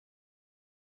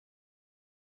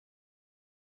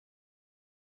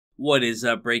What is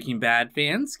up, Breaking Bad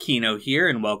fans? Kino here,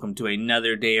 and welcome to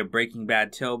another day of Breaking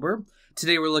Bad-tober.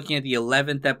 Today we're looking at the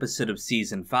 11th episode of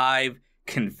Season 5,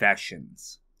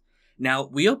 Confessions. Now,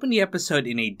 we open the episode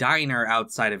in a diner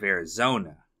outside of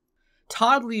Arizona.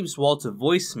 Todd leaves Walt a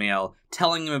voicemail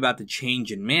telling him about the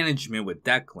change in management with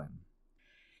Declan.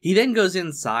 He then goes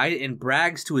inside and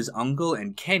brags to his uncle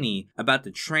and Kenny about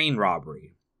the train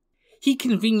robbery. He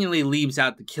conveniently leaves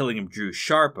out the killing of Drew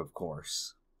Sharp, of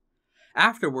course.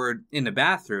 Afterward, in the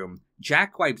bathroom,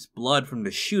 Jack wipes blood from the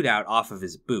shootout off of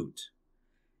his boot.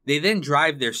 They then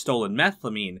drive their stolen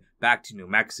methamphetamine back to New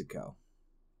Mexico.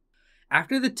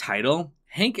 After the title,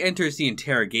 Hank enters the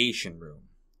interrogation room.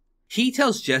 He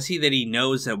tells Jesse that he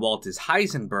knows that Walt is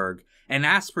Heisenberg and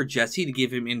asks for Jesse to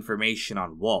give him information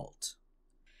on Walt.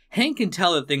 Hank can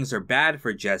tell that things are bad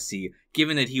for Jesse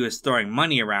given that he was throwing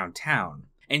money around town,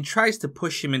 and tries to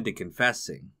push him into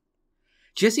confessing.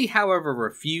 Jesse, however,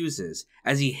 refuses,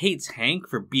 as he hates Hank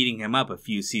for beating him up a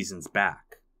few seasons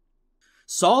back.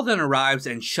 Saul then arrives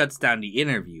and shuts down the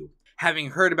interview,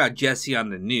 having heard about Jesse on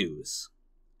the news.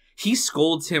 He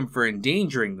scolds him for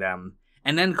endangering them,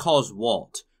 and then calls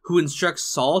Walt, who instructs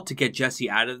Saul to get Jesse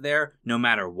out of there no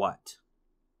matter what.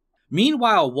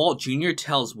 Meanwhile, Walt Jr.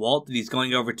 tells Walt that he's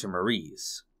going over to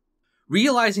Marie's.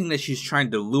 Realizing that she's trying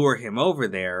to lure him over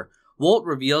there, Walt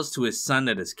reveals to his son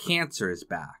that his cancer is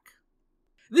back.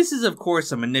 This is of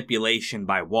course a manipulation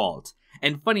by Walt,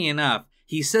 and funny enough,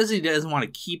 he says he doesn't want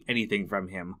to keep anything from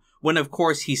him, when of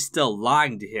course he's still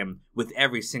lying to him with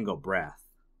every single breath.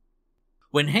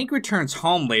 When Hank returns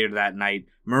home later that night,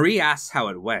 Marie asks how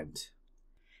it went.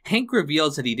 Hank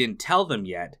reveals that he didn't tell them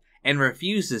yet, and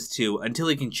refuses to until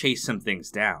he can chase some things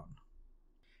down.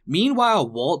 Meanwhile,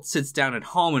 Walt sits down at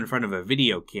home in front of a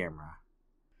video camera.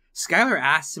 Skyler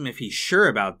asks him if he's sure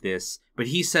about this, but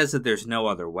he says that there's no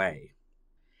other way.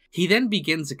 He then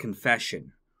begins a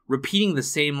confession, repeating the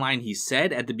same line he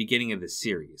said at the beginning of the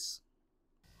series.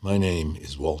 My name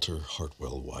is Walter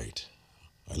Hartwell White.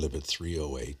 I live at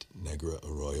 308 Negra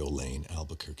Arroyo Lane,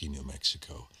 Albuquerque, New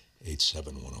Mexico,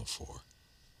 87104.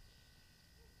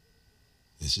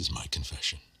 This is my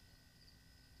confession.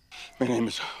 My name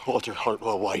is Walter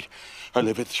Hartwell White. I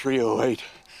live at 308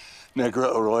 Negra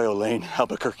Arroyo Lane,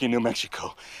 Albuquerque, New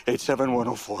Mexico,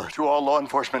 87104. To all law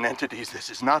enforcement entities, this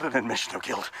is not an admission of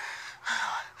guilt.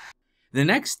 The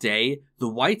next day, the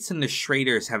Whites and the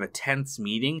Schraders have a tense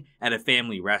meeting at a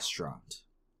family restaurant.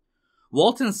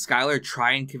 Walt and Skyler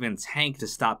try and convince Hank to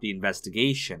stop the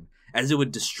investigation, as it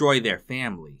would destroy their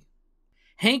family.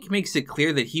 Hank makes it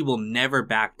clear that he will never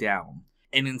back down,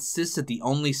 and insists that the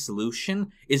only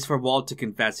solution is for Walt to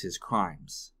confess his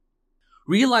crimes.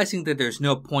 Realizing that there's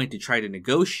no point to try to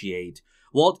negotiate,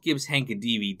 Walt gives Hank a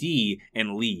DVD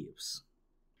and leaves.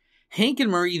 Hank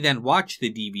and Marie then watch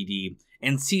the DVD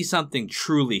and see something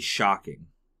truly shocking.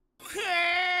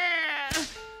 Let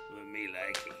me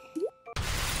like it.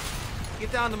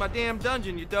 Get down to my damn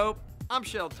dungeon, you dope. I'm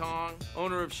Shell Tong,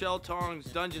 owner of Shell Tong's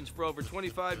Dungeons for over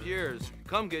 25 years.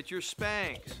 Come get your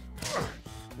spanks.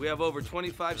 We have over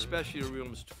 25 specialty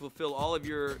rooms to fulfill all of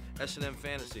your S&M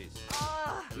fantasies.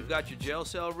 We've got your jail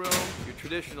cell room, your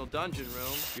traditional dungeon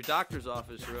room, your doctor's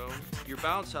office room, your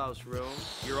bounce house room,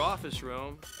 your office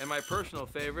room, and my personal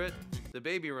favorite, the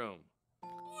baby room.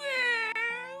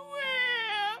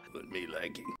 Let me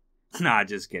like it. Nah,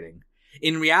 just kidding.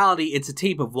 In reality, it's a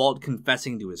tape of Walt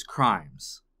confessing to his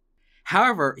crimes.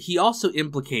 However, he also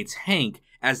implicates Hank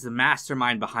as the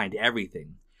mastermind behind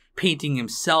everything, painting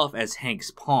himself as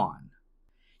Hank's pawn.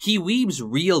 He weaves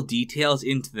real details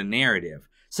into the narrative,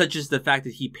 such as the fact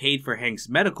that he paid for Hank's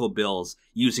medical bills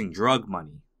using drug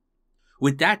money.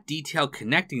 With that detail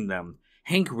connecting them,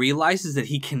 Hank realizes that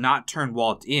he cannot turn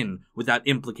Walt in without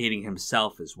implicating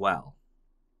himself as well.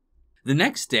 The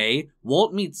next day,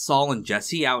 Walt meets Saul and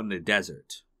Jesse out in the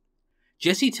desert.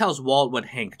 Jesse tells Walt what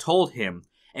Hank told him,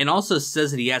 and also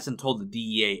says that he hasn't told the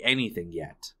DEA anything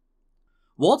yet.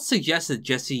 Walt suggests that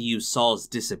Jesse use Saul's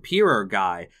disappearer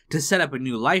guy to set up a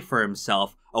new life for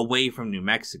himself away from New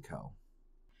Mexico.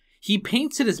 He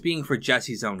paints it as being for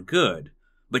Jesse's own good,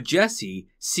 but Jesse,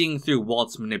 seeing through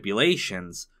Walt's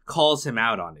manipulations, calls him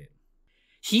out on it.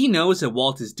 He knows that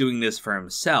Walt is doing this for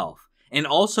himself, and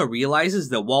also realizes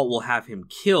that Walt will have him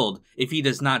killed if he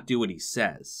does not do what he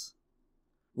says.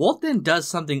 Walt then does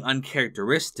something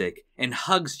uncharacteristic and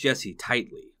hugs Jesse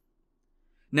tightly.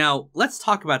 Now, let's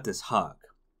talk about this hug.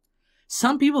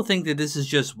 Some people think that this is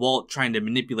just Walt trying to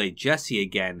manipulate Jesse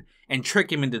again and trick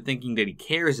him into thinking that he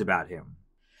cares about him.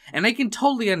 And I can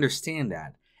totally understand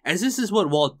that, as this is what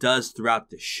Walt does throughout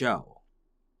the show.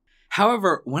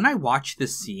 However, when I watch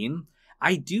this scene,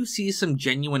 I do see some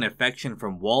genuine affection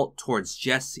from Walt towards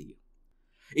Jesse.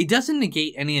 It doesn't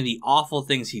negate any of the awful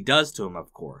things he does to him,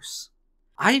 of course.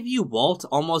 I view Walt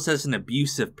almost as an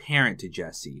abusive parent to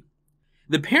Jesse.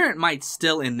 The parent might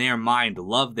still in their mind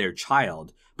love their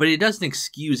child, but it doesn't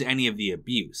excuse any of the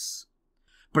abuse.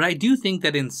 But I do think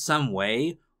that in some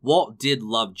way, Walt did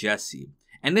love Jesse,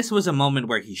 and this was a moment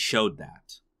where he showed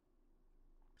that.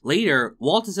 Later,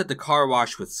 Walt is at the car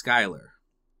wash with Skylar.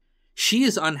 She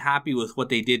is unhappy with what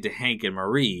they did to Hank and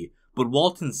Marie, but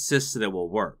Walt insists that it will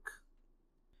work.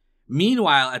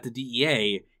 Meanwhile, at the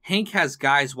DEA, Hank has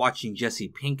guys watching Jesse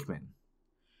Pinkman.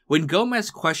 When Gomez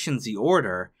questions the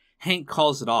order, Hank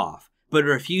calls it off, but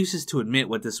refuses to admit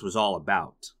what this was all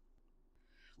about.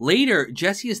 Later,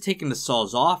 Jesse is taken to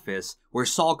Saul's office, where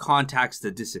Saul contacts the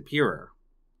disappearer.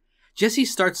 Jesse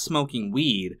starts smoking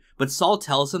weed, but Saul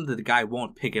tells him that the guy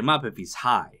won't pick him up if he's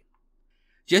high.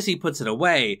 Jesse puts it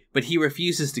away, but he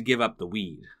refuses to give up the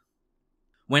weed.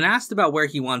 When asked about where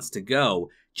he wants to go,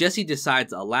 Jesse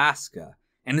decides Alaska,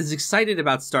 and is excited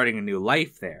about starting a new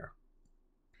life there.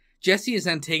 Jesse is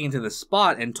then taken to the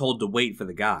spot and told to wait for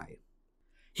the guy.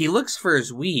 He looks for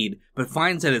his weed, but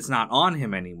finds that it's not on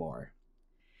him anymore.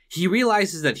 He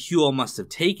realizes that Huel must have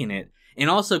taken it, and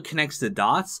also connects the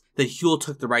dots that Huel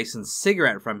took the Rison's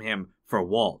cigarette from him for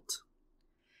Walt.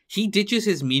 He ditches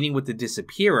his meeting with the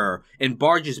disappearer and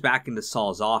barges back into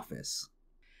Saul's office.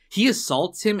 He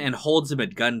assaults him and holds him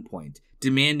at gunpoint,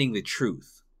 demanding the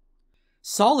truth.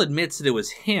 Saul admits that it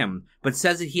was him, but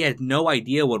says that he had no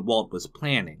idea what Walt was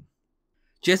planning.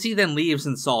 Jesse then leaves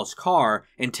in Saul's car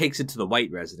and takes it to the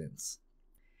White residence.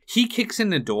 He kicks in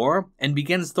the door and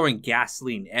begins throwing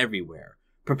gasoline everywhere,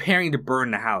 preparing to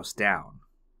burn the house down.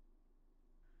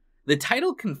 The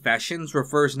title Confessions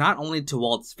refers not only to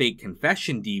Walt's fake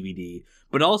confession DVD,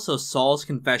 but also Saul's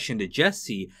confession to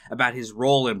Jesse about his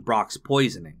role in Brock's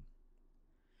poisoning.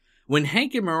 When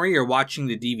Hank and Marie are watching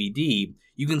the DVD,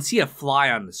 you can see a fly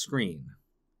on the screen.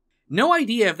 No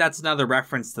idea if that's another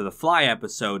reference to the Fly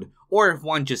episode, or if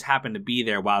one just happened to be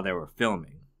there while they were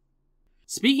filming.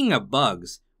 Speaking of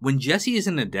bugs, when Jesse is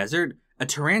in the desert, a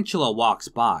tarantula walks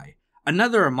by,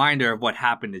 another reminder of what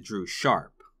happened to Drew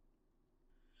Sharp.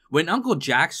 When Uncle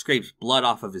Jack scrapes blood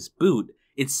off of his boot,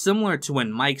 it's similar to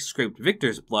when Mike scraped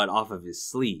Victor's blood off of his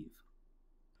sleeve.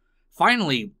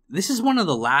 Finally, this is one of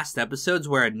the last episodes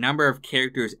where a number of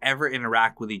characters ever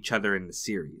interact with each other in the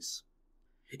series.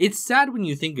 It's sad when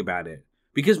you think about it,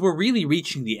 because we're really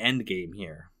reaching the end game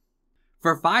here.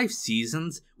 For 5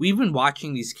 seasons, we've been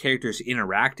watching these characters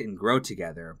interact and grow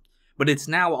together, but it's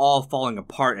now all falling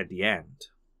apart at the end.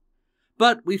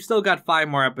 But we've still got 5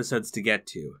 more episodes to get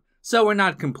to, so we're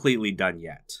not completely done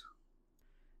yet.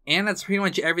 And that's pretty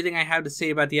much everything I have to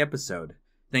say about the episode.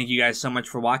 Thank you guys so much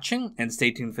for watching, and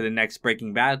stay tuned for the next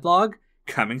Breaking Bad vlog,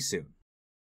 coming soon.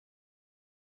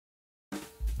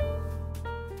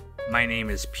 My name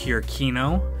is Pure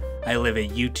Kino. I live at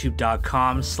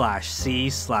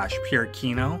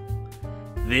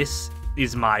youtube.com/c/PureKino. This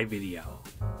is my video.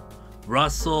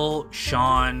 Russell,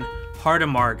 Sean, Heart of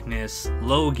Markness,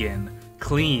 Logan,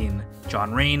 Clean,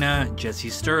 John Reyna, Jesse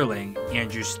Sterling,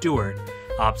 Andrew Stewart,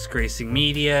 Ops Gracing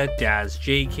Media, Daz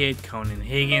J Kid, Conan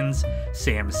Higgins,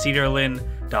 Sam Cedarlin,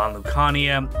 Don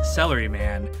Lucania, Celery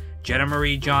Man, Jenna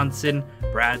Marie Johnson,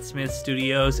 Brad Smith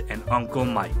Studios, and Uncle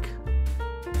Mike.